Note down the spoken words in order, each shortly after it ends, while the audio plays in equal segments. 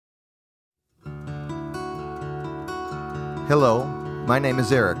Hello, my name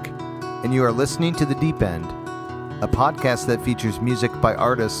is Eric, and you are listening to The Deep End, a podcast that features music by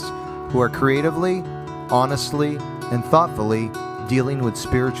artists who are creatively, honestly, and thoughtfully dealing with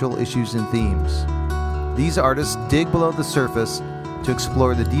spiritual issues and themes. These artists dig below the surface to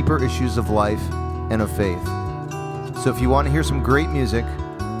explore the deeper issues of life and of faith. So if you want to hear some great music,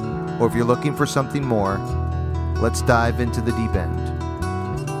 or if you're looking for something more, let's dive into the deep end.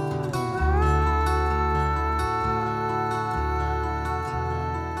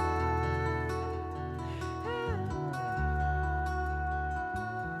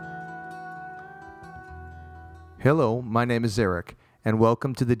 Hello, my name is Eric, and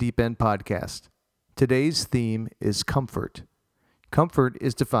welcome to the Deep End Podcast. Today's theme is comfort. Comfort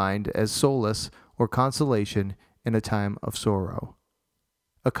is defined as solace or consolation in a time of sorrow.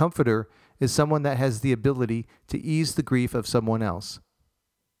 A comforter is someone that has the ability to ease the grief of someone else.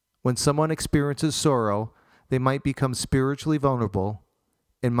 When someone experiences sorrow, they might become spiritually vulnerable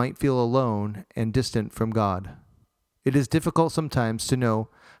and might feel alone and distant from God. It is difficult sometimes to know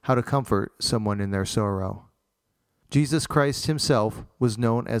how to comfort someone in their sorrow. Jesus Christ himself was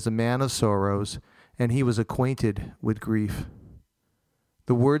known as a man of sorrows, and he was acquainted with grief.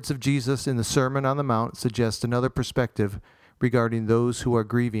 The words of Jesus in the Sermon on the Mount suggest another perspective regarding those who are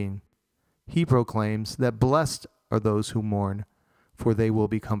grieving. He proclaims that blessed are those who mourn, for they will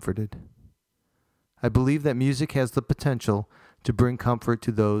be comforted. I believe that music has the potential to bring comfort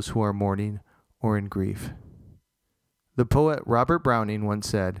to those who are mourning or in grief. The poet Robert Browning once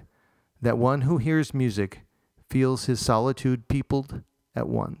said that one who hears music feels his solitude peopled at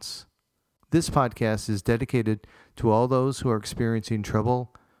once. This podcast is dedicated to all those who are experiencing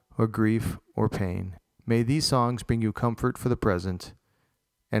trouble or grief or pain. May these songs bring you comfort for the present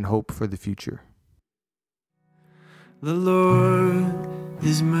and hope for the future. The Lord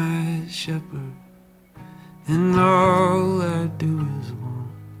is my shepherd, and all I do is want.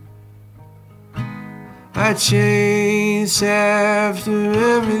 I chase after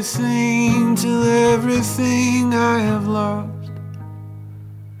everything till everything I have lost.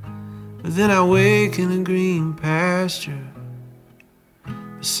 But then I wake in a green pasture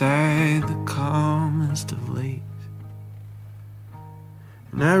beside the calmest of lakes,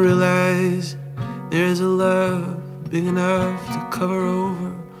 and I realize there's a love big enough to cover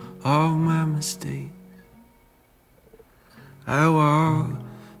over all my mistakes. I walk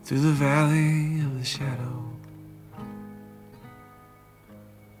through the valley of the shadow.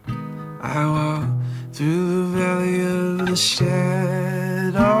 I walk through the valley of the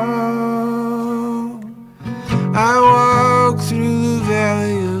shadow. I walk through the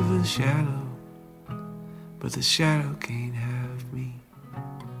valley of the shadow, but the shadow can't have me.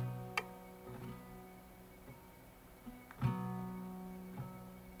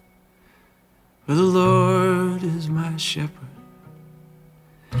 For the Lord is my shepherd,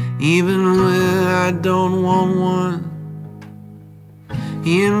 even when I don't want one.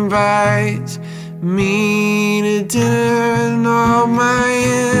 He invites me to dinner, and all my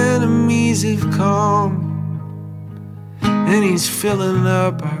enemies have come, and he's filling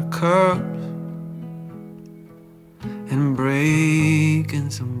up our cups and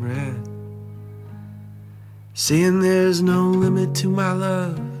breaking some bread, saying there's no limit to my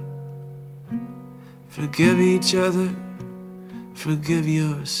love. Forgive each other, forgive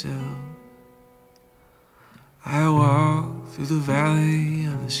yourself. I walk through the valley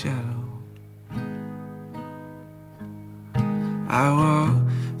of the shadow. I walk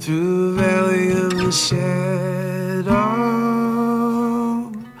through the valley of the shadow.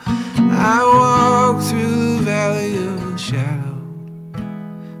 I walk through the valley of the shadow,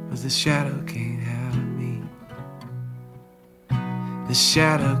 but the shadow can't have me. The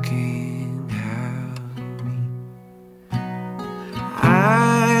shadow can't have me.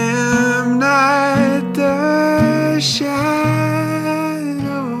 I am not the shadow.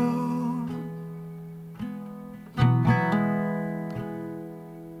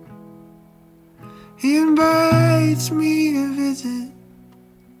 He invites me to visit.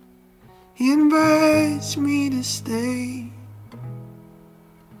 He invites me to stay.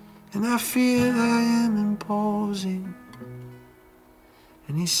 And I feel I am imposing.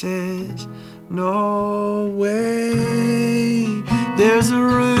 And he says, no way. There's a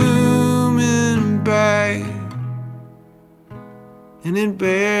room in back, and it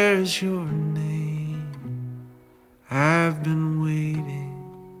bears your name. I've been waiting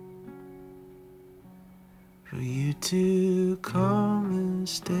for you to come and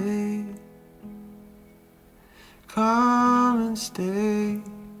stay. Come and stay.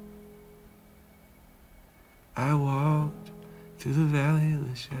 I walked through the valley of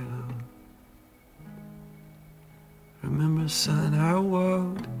the shadow. Remember, son, I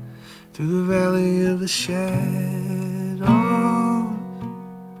walked through the valley of the shadow.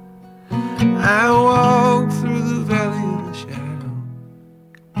 I walked through the valley of the shadow,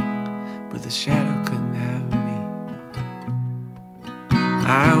 but the shadow couldn't have me.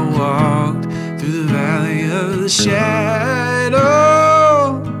 I walked through the valley of the shadow.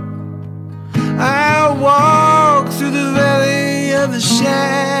 I walked through the valley of the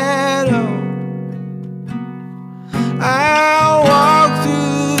shadow. I walked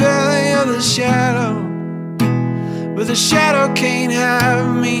through the valley of the shadow, but the shadow can't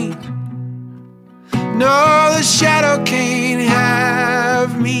have me. No, the shadow can't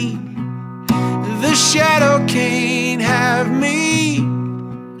have me. The shadow can't have me.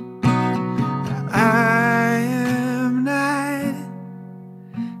 I am not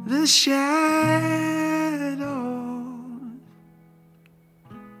the shadow.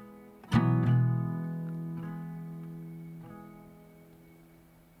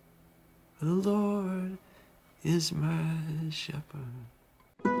 The Lord is my shepherd.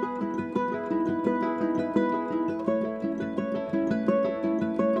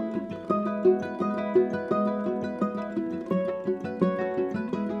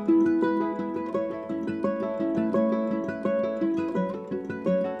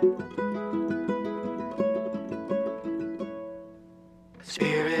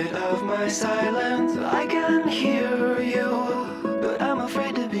 Spirit of my silence, I can hear you, but I'm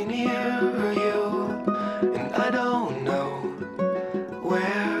afraid to be near you, and I don't know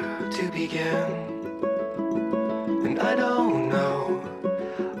where to begin, and I don't know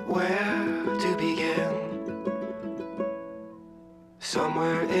where to begin.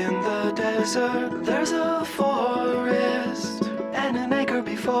 Somewhere in the desert, there's a forest, and an acre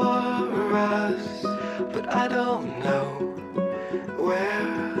before us, but I don't know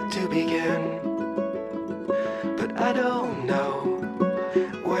where to begin, but I don't know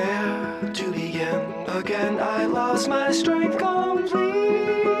where to begin. Again, I lost my strength completely.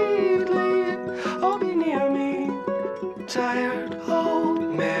 Oh, be near me, tired old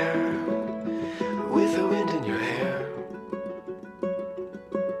mare with the wind in your hair.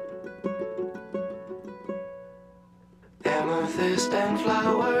 Amethyst and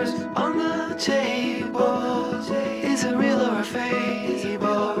flowers on the table. Is it real or a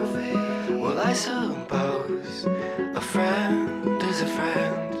fable? Well, I suppose a friend is a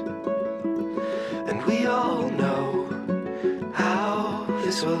friend, and we all know how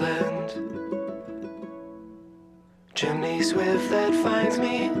this will end. Chimney swift that finds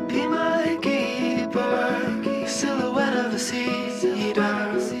me, be my keeper. Silhouette of the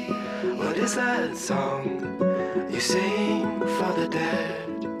cedar. What is that song you sing for the dead?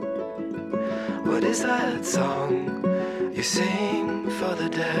 What is that song you sing for the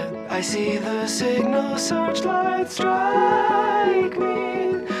dead? I see the signal searchlight strike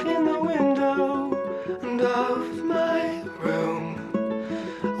me in the window of my room.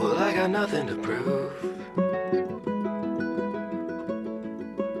 Well, I got nothing to prove.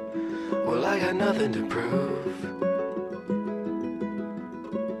 Well, I got nothing to prove.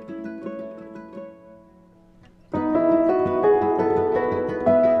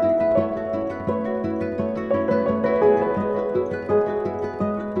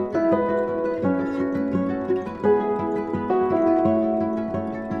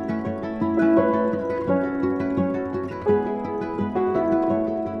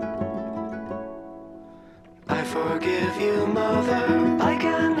 I forgive you, mother, I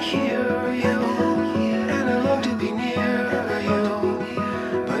can hear you, and I long to be near you,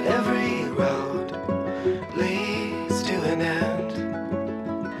 but every road leads to an end.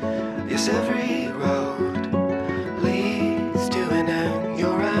 Yes, every road leads to an end.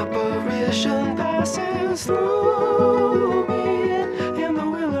 Your apparition passes through me in the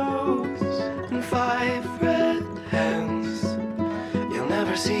willows and 5 red hens. You'll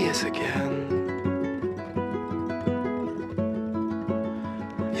never see us again.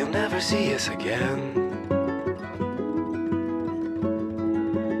 You'll never see us again.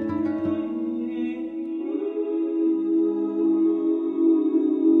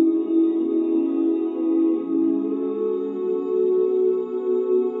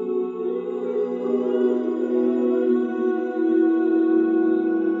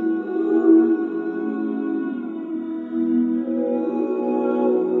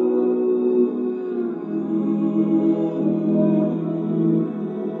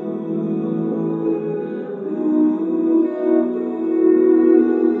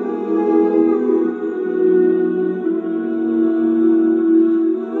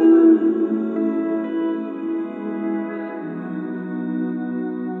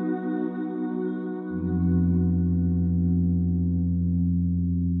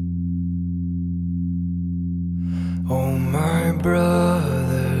 Oh, my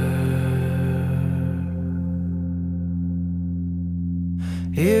brother,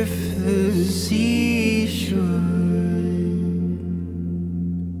 if the sea should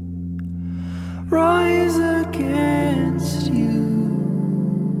rise against you,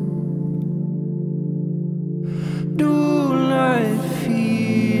 do not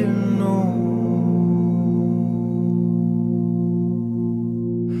fear, no,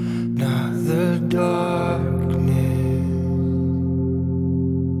 not the darkness,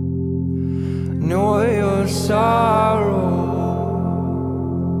 nor your sorrow,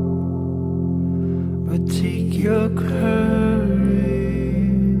 but take your courage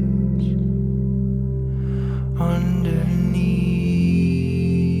underneath.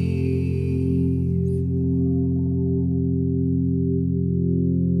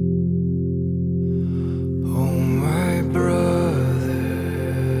 Oh, my brother,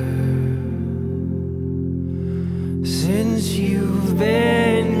 since you've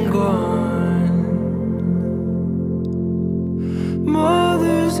been gone,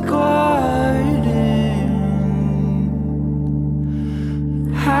 mother's garden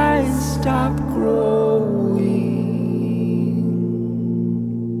has stopped growing,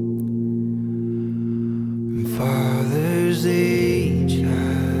 and father's age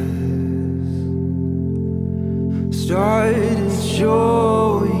has started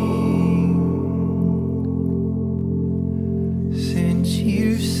showing since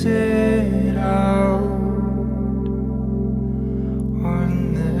you set out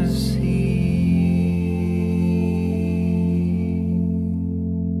on the sea.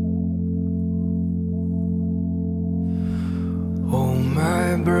 Oh,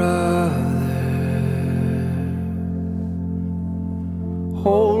 my brother,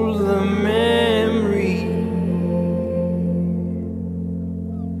 hold the memory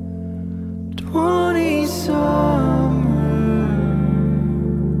 20 summers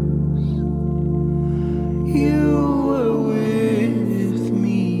you were with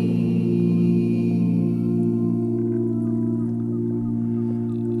me.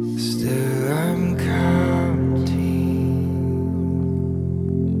 Still I'm counting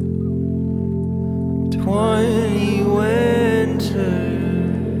 20 winters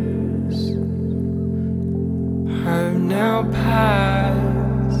have now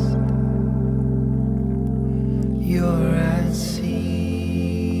passed. You're at sea.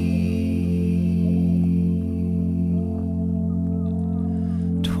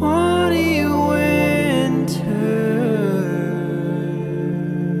 20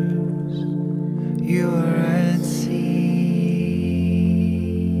 winters, you're at sea.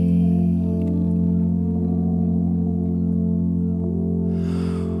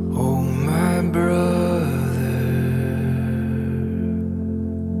 Oh, my brother,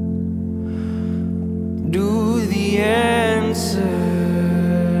 do the answers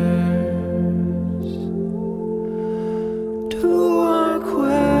to our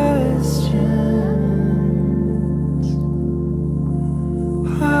questions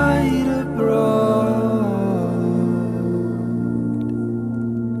hide abroad.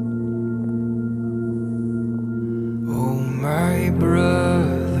 Oh, my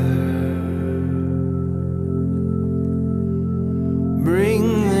brother, bring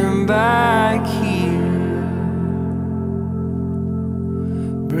them back here.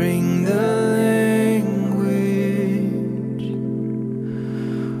 Bring the language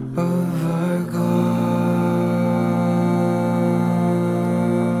of our God.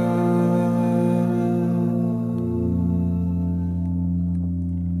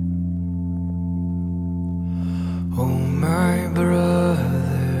 Oh, my brother,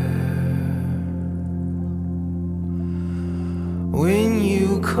 when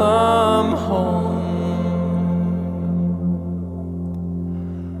you come home,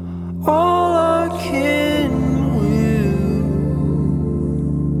 all our kin will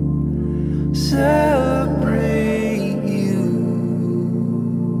celebrate you.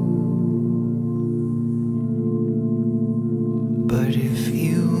 But if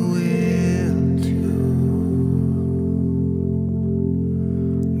you will too,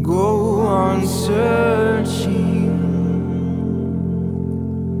 go on searching,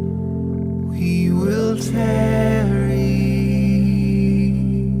 we will tarry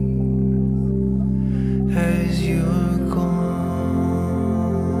as you're gone.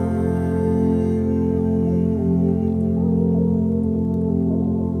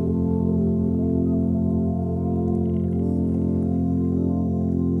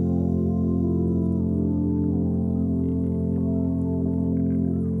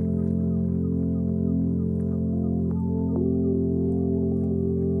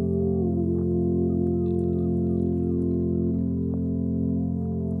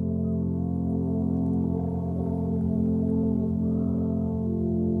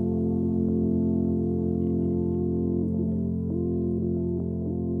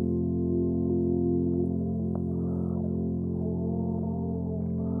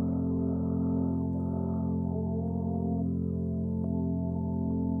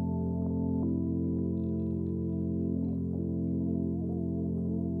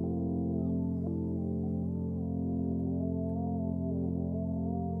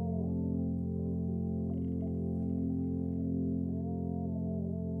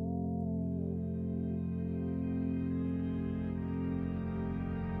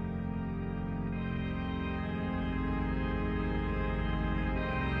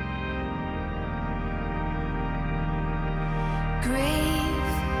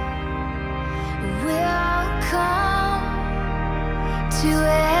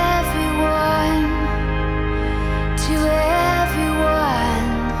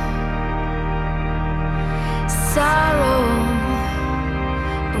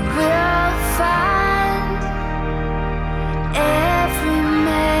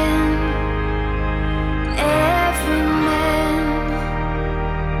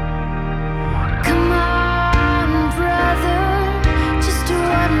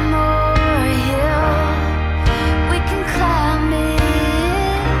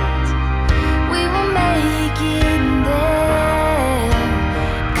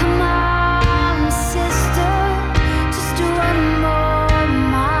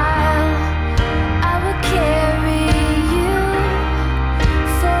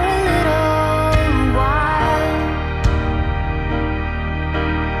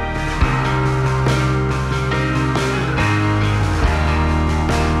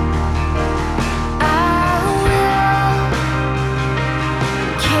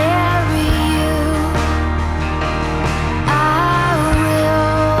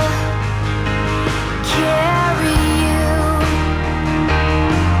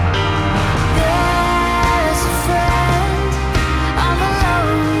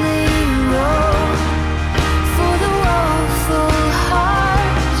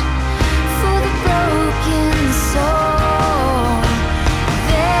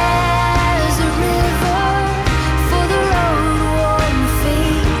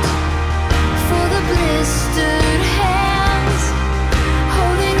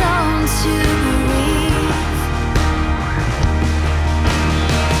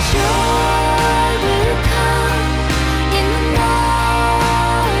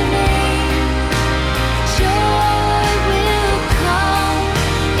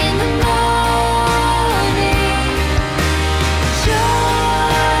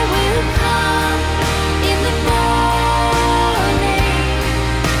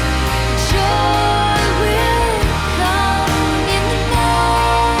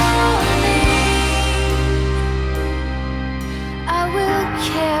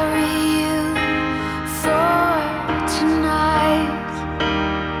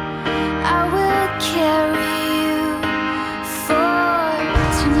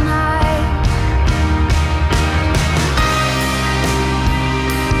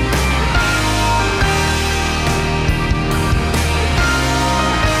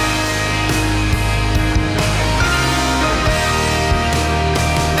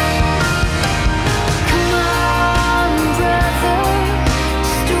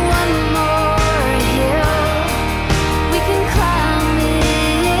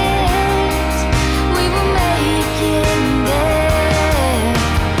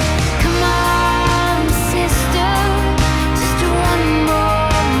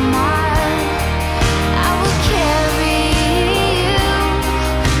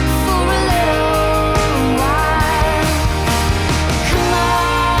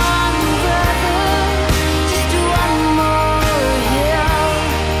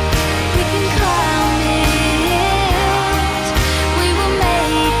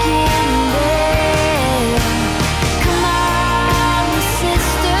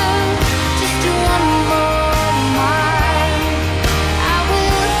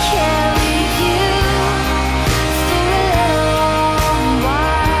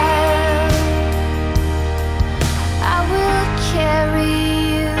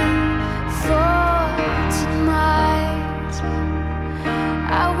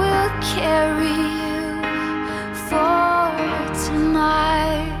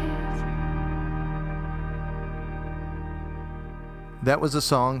 That was a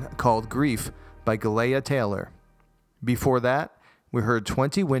song called Grief by Galea Taylor. Before that, we heard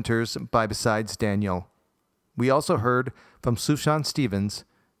 20 Winters by Besides Daniel. We also heard from Sufjan Stevens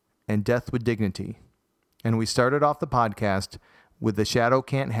and Death with Dignity. And we started off the podcast with The Shadow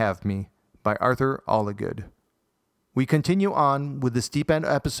Can't Have Me by Arthur Allagood. We continue on with the Steep End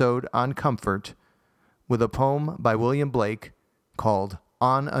episode on comfort with a poem by William Blake called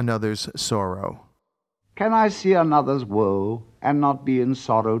On Another's Sorrow. Can I see another's woe and not be in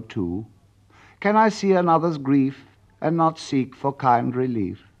sorrow too? Can I see another's grief and not seek for kind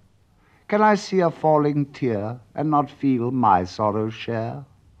relief? Can I see a falling tear and not feel my sorrow's share?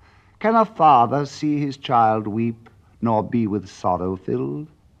 Can a father see his child weep nor be with sorrow filled?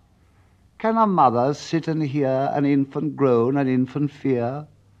 Can a mother sit and hear an infant groan, an infant fear?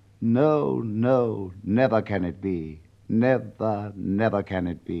 No, no, never can it be. Never, never can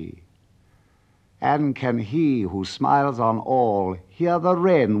it be. And can he who smiles on all hear the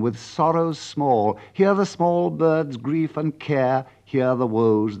wren with sorrows small, hear the small bird's grief and care, hear the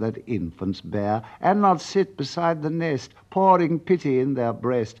woes that infants bear, and not sit beside the nest, pouring pity in their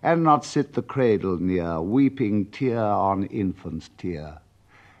breast, and not sit the cradle near, weeping tear on infant's tear,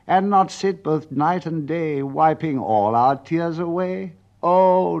 and not sit both night and day, wiping all our tears away?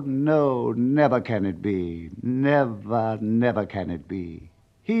 Oh, no, never can it be, never, never can it be.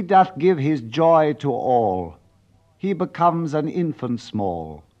 He doth give his joy to all. He becomes an infant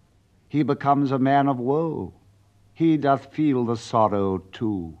small. He becomes a man of woe. He doth feel the sorrow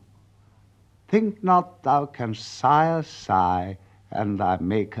too. Think not thou canst sigh a sigh, and thy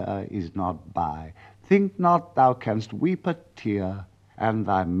Maker is not by. Think not thou canst weep a tear, and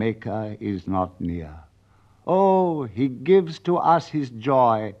thy Maker is not near. Oh, he gives to us his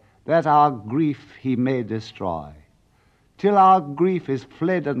joy, that our grief he may destroy. Till our grief is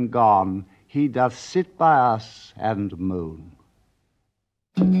fled and gone, he doth sit by us and moan.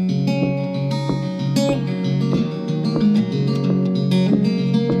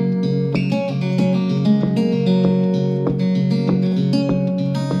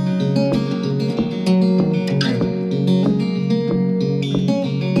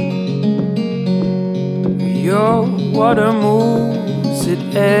 Your water moves,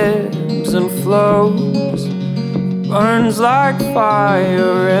 it ebbs and flows, burns like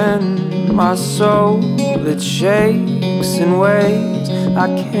fire in my soul. It shakes in ways I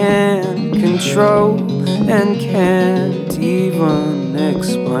can't control and can't even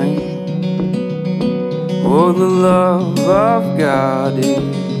explain. Oh, the love of God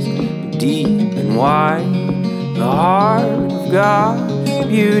is deep and wide, the heart of God,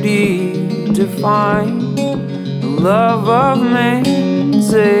 beauty divine. The love of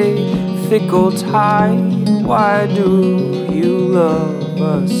man's a fickle tide. Why do you love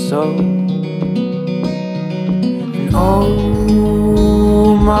us so? And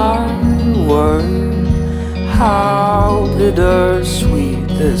oh, my word, how bittersweet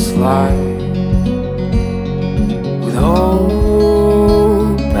this life, with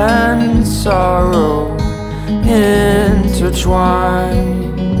hope and sorrow intertwined.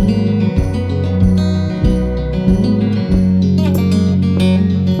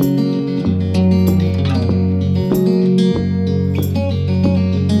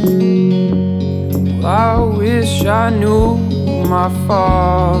 I wish I knew my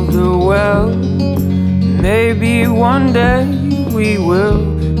father well. Maybe one day we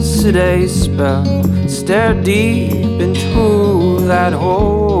will sit a spell, stare deep into that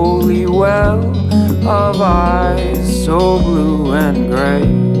holy well of eyes so blue and gray.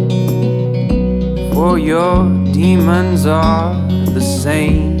 For your demons are the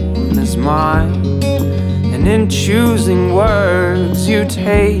same as mine, and in choosing words you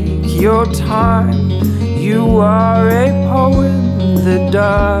take your time. You are a poem that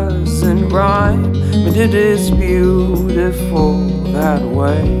doesn't rhyme, but it is beautiful that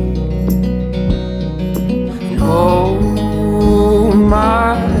way. And oh,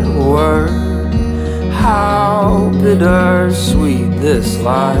 my word, how bittersweet this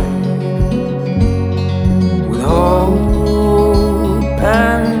life, with hope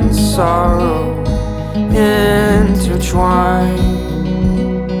and sorrow intertwined.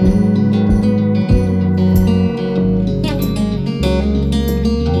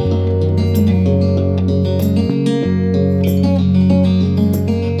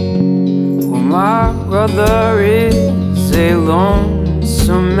 My brother is a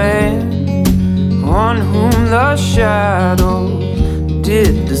lonesome man, on whom the shadows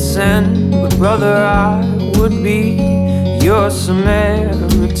did descend. But brother, I would be your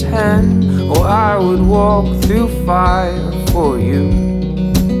Samaritan, or I would walk through fire for you.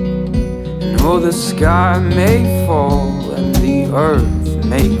 And Oh, the sky may fall and the earth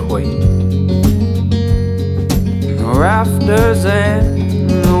may quake. The rafters and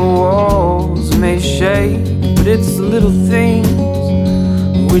the walls may shake, but it's the little things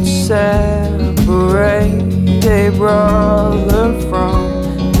which separate a brother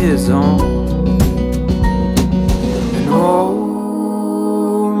from his own. And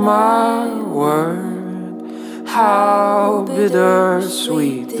oh my word, how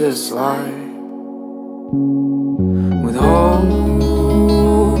bittersweet this life, with hope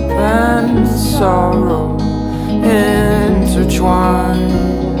and sorrow intertwined.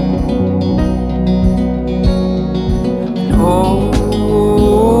 And oh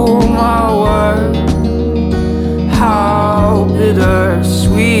my word, how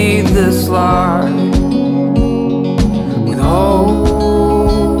bittersweet this life, with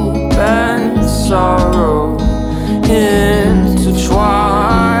hope and sorrow intertwined.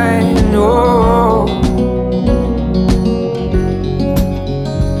 Oh,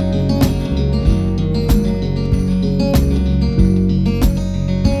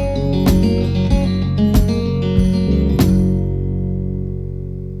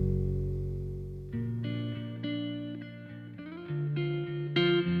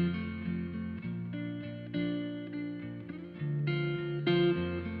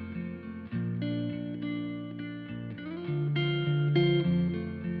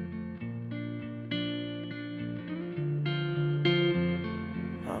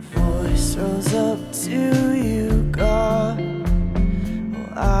 my voice rose up to you, God. Oh,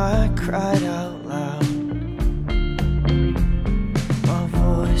 I cried out loud. My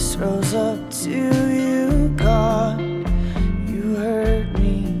voice rose up to you, God. You heard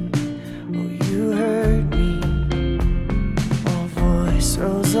me, oh, you heard me. My voice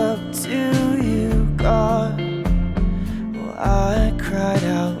rose up to you, God. Oh, I cried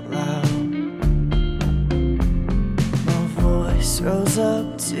out loud. Rose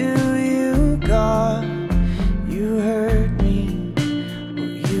up to you, God. You heard me, oh,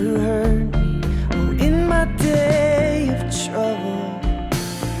 you heard me. Oh, in my day of trouble,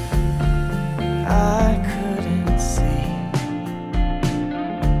 I couldn't see.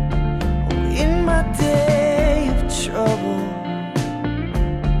 Oh, in my day of trouble,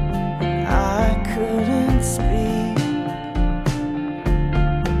 I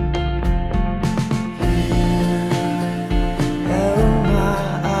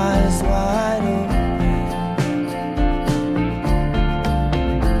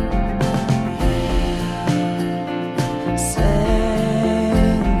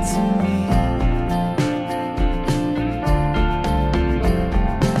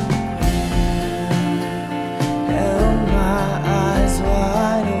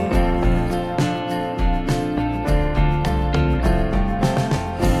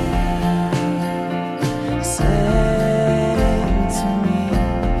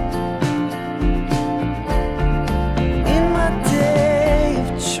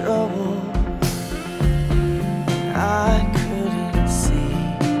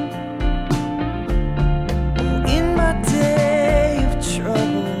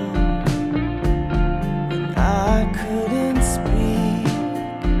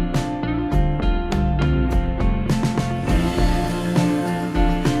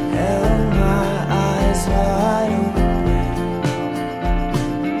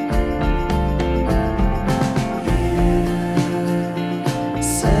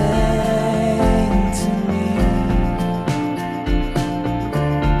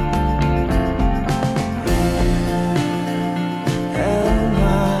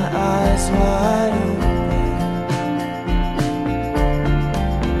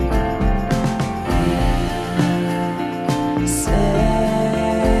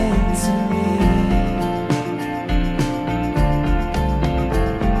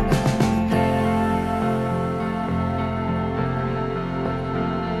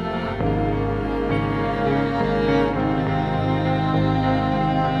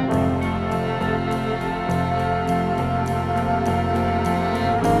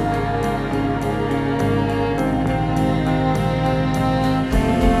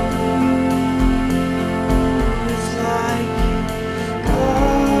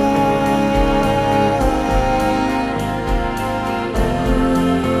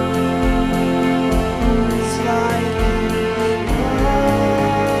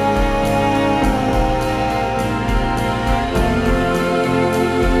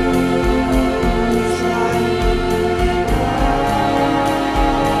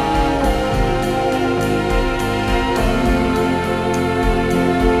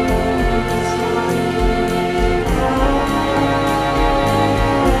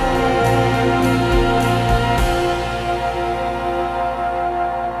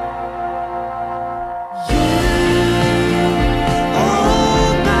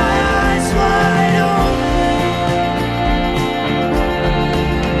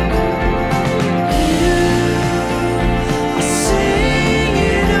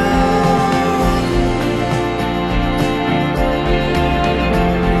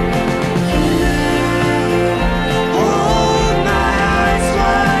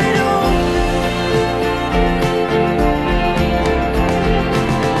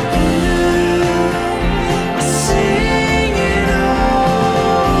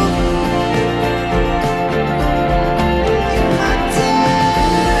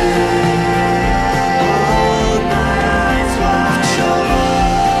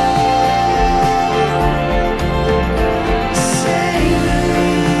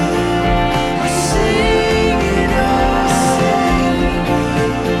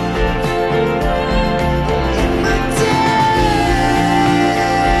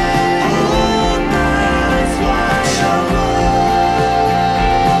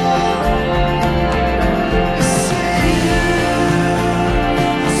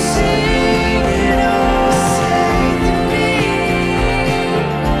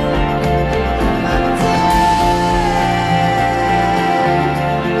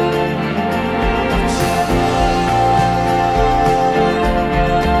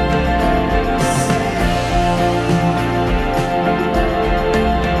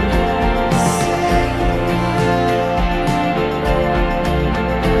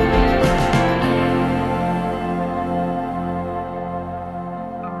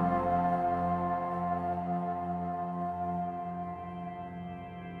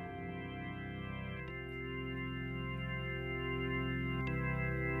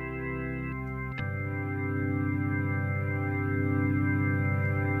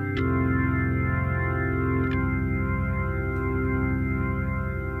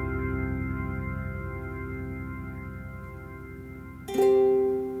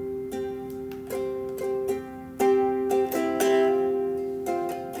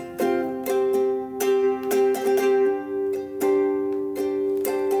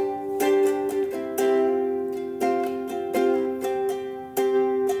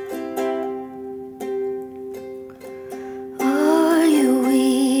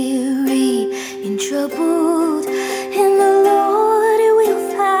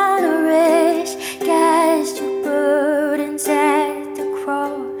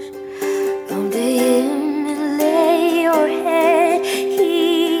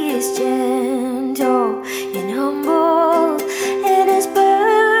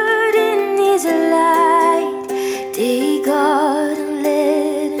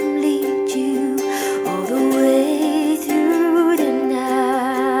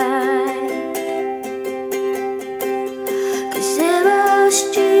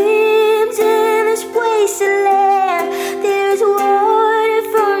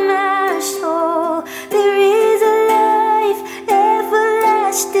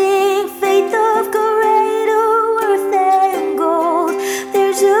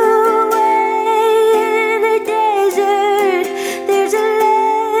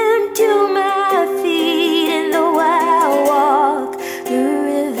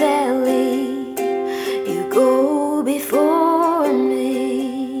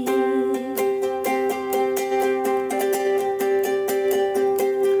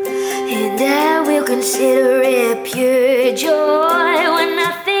and I will consider it pure joy when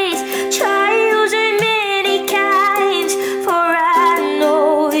I face trials of many kinds. For I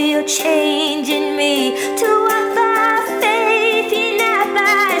know you're changing me to walk by faith and not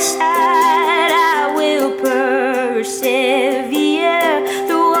by sight. I will persevere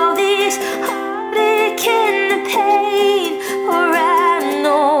through all this heartache and the pain. For I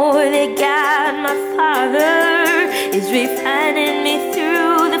know that God, my Father, is refining me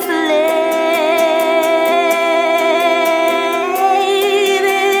through the flame.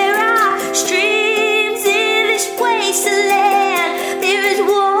 There are streams in this wasteland. There is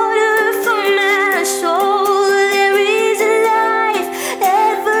water for my soul. There is life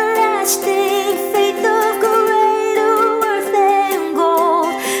everlasting, faith of greater worth than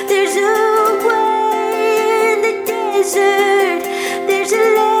gold. There's a way in the desert. There's a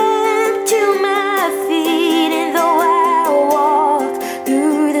lamp to my feet, and though I walk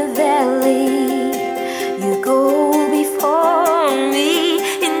through the valley, you go before me.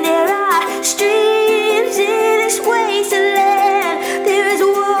 And there are streams in this wasteland. There is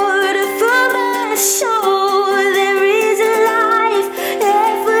water for my soul. There is life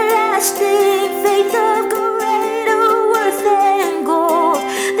everlasting, faith of greater worth than gold.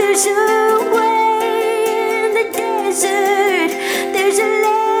 There's a way in the desert. There's a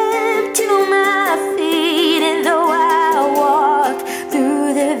lamp to my feet, and though I walk through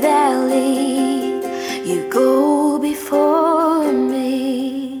the valley, you go before me.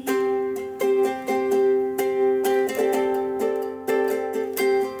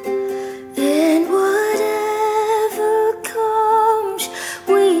 And whatever comes,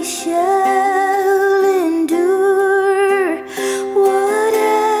 we shall endure.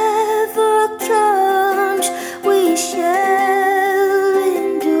 Whatever comes, we shall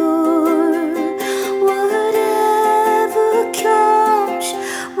endure. Whatever comes,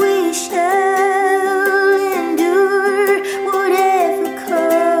 we shall endure. Whatever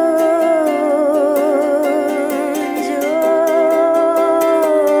comes, oh,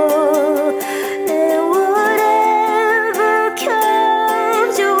 and whatever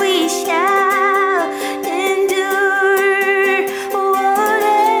comes, we shall endure.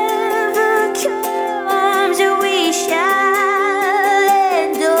 Whatever comes, we shall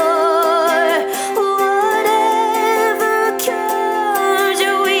endure. Whatever comes,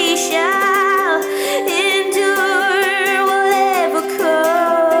 we shall endure. Whatever comes,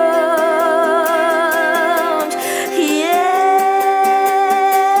 yeah.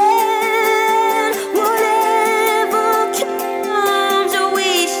 Whatever comes,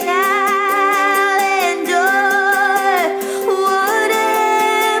 we shall endure.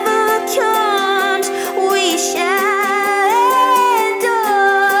 Whatever comes, we shall endure.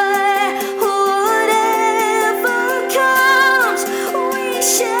 Whatever comes, we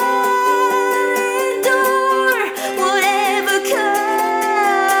shall endure. Whatever comes,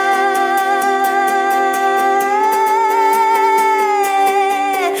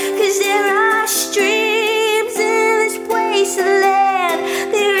 'cause there are streams in this wasteland.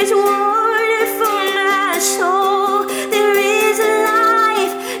 There is water for my soul. There is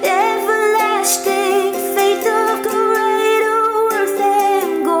life everlasting, faith of greater worth than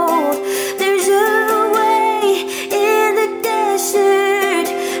gold. There's a way in the desert.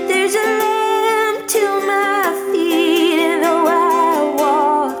 There's a lamp to my feet, and though I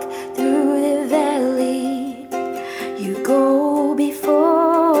walk through the valley, you go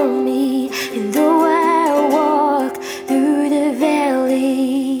before me. And though I walk through the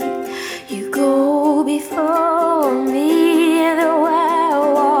valley, you go before me. And though I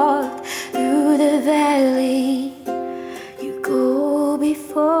walk through the valley, you go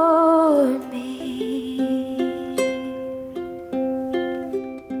before me.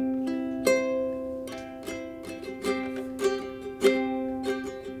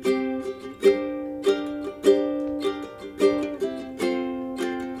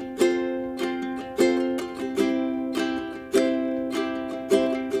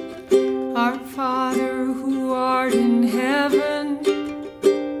 Our Father who art in heaven,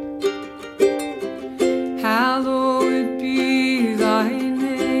 hallowed be thy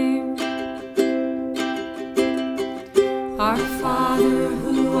name. Our Father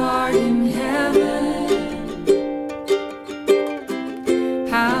who art in heaven,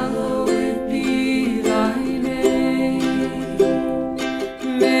 hallowed be thy name.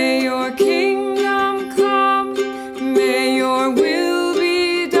 May your kingdom come, may your will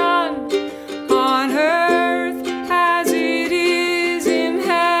be done on earth as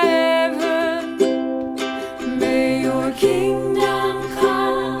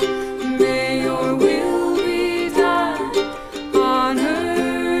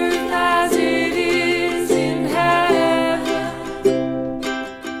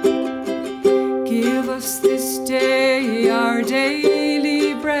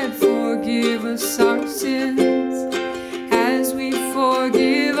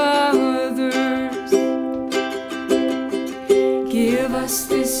us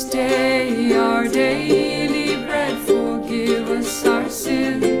this day our daily bread. Forgive us our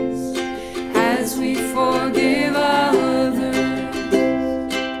sins as we forgive others.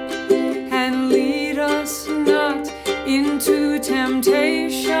 And lead us not into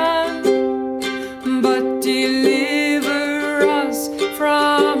temptation, but deliver us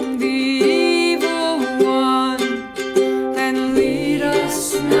from the evil one. And lead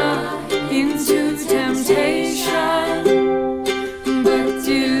us not into temptation, but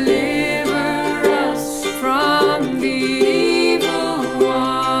deliver us from the evil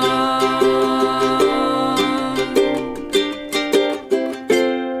one.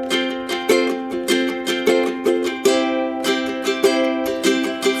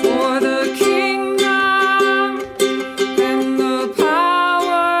 For the kingdom and the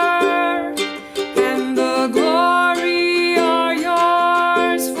power and the glory are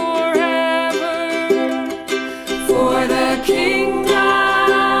yours forever. For the kingdom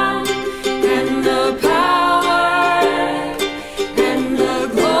and the power and the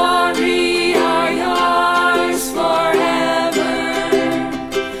glory are yours forever.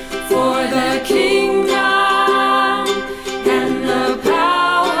 For the kingdom and the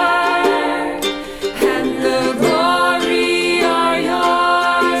power and the glory are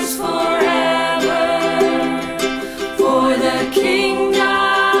yours forever. For the kingdom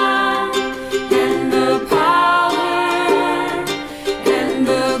and the power and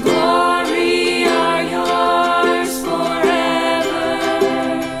the glory are yours forever.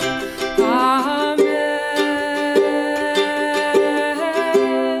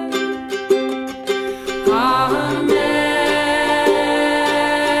 Amen.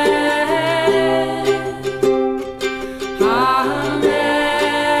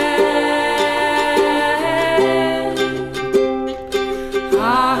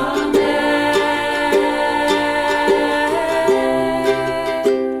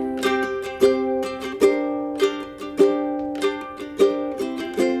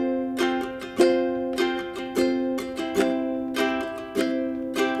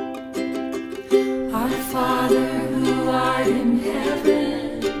 Our Father who art in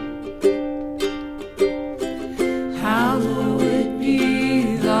heaven, hallowed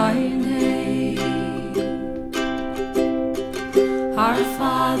be thy name. Our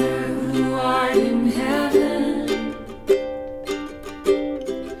Father who art in heaven,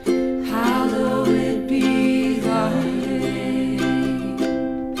 hallowed be thy name.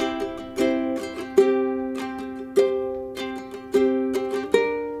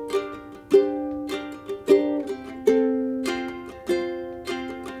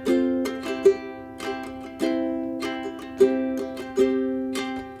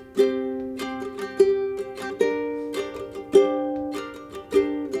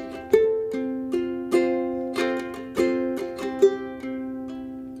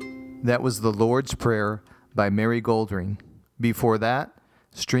 That was the Lord's Prayer by Mary Goldring. Before that,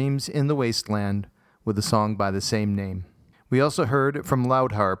 Streams in the Wasteland with a song by the same name. We also heard from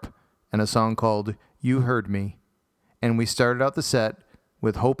Loud Harp and a song called You Heard Me. And we started out the set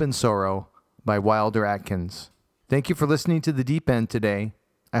with Hope and Sorrow by Wilder Atkins. Thank you for listening to The Deep End today.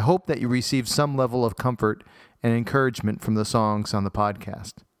 I hope that you received some level of comfort and encouragement from the songs on the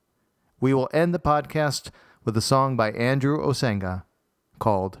podcast. We will end the podcast with a song by Andrew Osenga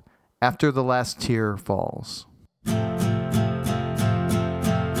called After the Last Tear Falls.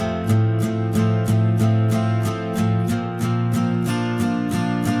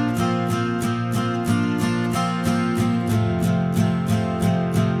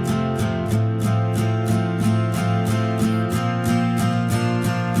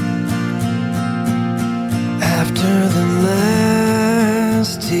 After the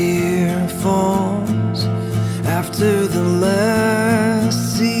last tear falls, after the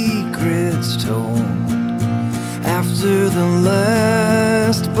last secret's told, after the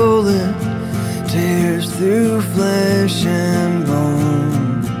last bullet tears through flesh and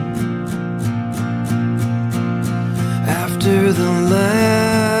bone, after the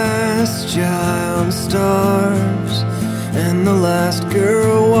last child starves and the last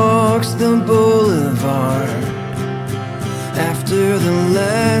girl walks the boulevard, after the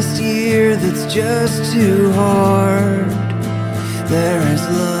last year that's just too hard, there is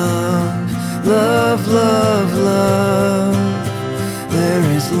love, love, love, love. There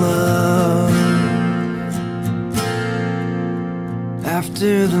is love.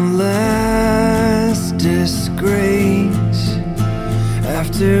 After the last disgrace,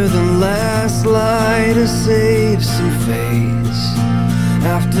 after the last lie to save some face,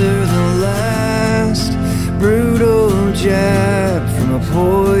 after the last brutal jab from a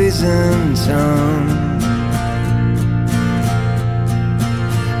poisoned tongue,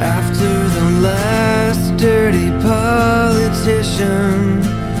 After the last dirty politician,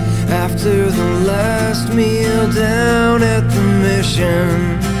 after the last meal down at the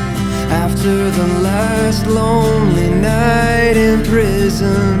mission, after the last lonely night in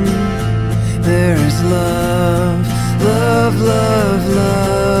prison, there is love, love, love,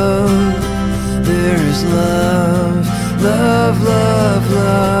 love. There is love, love, love,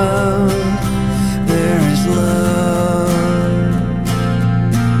 love. There is love.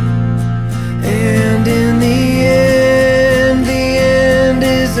 And in the end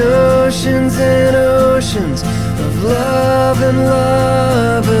is oceans and oceans of love and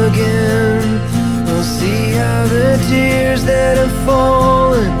love again. We'll see how the tears that have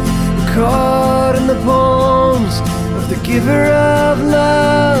fallen were caught in the palms of the giver of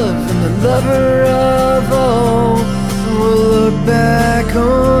love and the lover of all. And we'll look back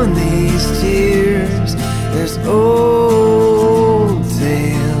on these tears as old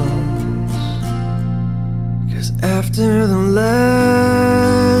tales. 'Cause after the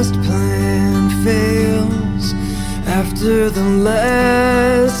last plan fails, after the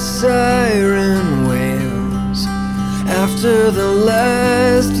last siren wails, after the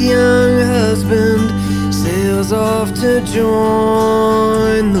last young husband sails off to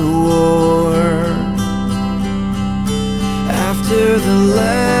join the war, after the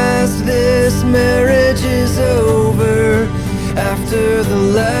last this marriage is over, after the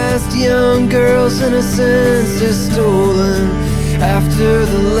last young girl's innocence is stolen, after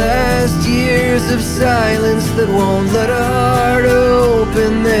the last years of silence that won't let a heart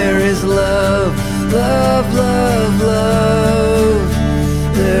open, there is love, love, love, love.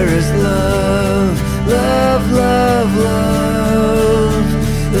 There is love, love, love, love.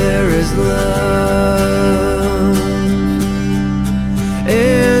 There is love.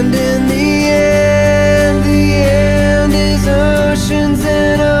 And in the end is oceans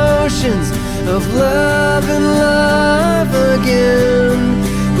and oceans of love and love again.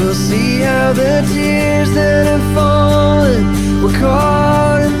 We'll see how the tears that have fallen were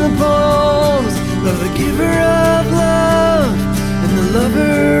caught in the palms of the giver of love and the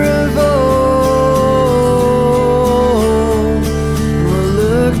lover of all. We'll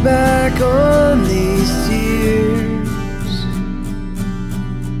look back on these tears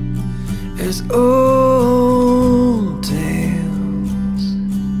as old tales.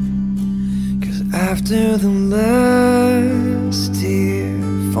 'Cause after the last tear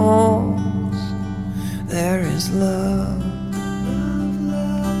falls, there is love.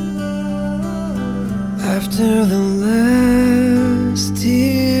 After the last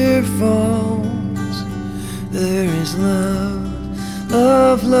tear falls, there is love,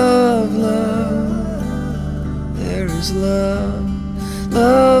 love, love, love. There is love,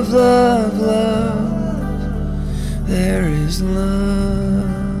 love, love, love. There is love.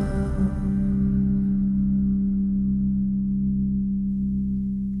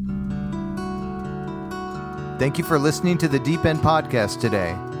 Thank you for listening to the Deep End Podcast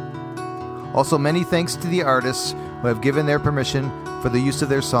today. Also, many thanks to the artists who have given their permission for the use of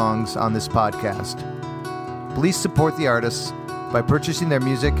their songs on this podcast. Please support the artists by purchasing their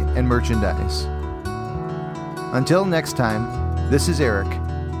music and merchandise. Until next time, this is Eric.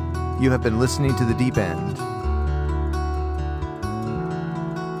 You have been listening to The Deep End.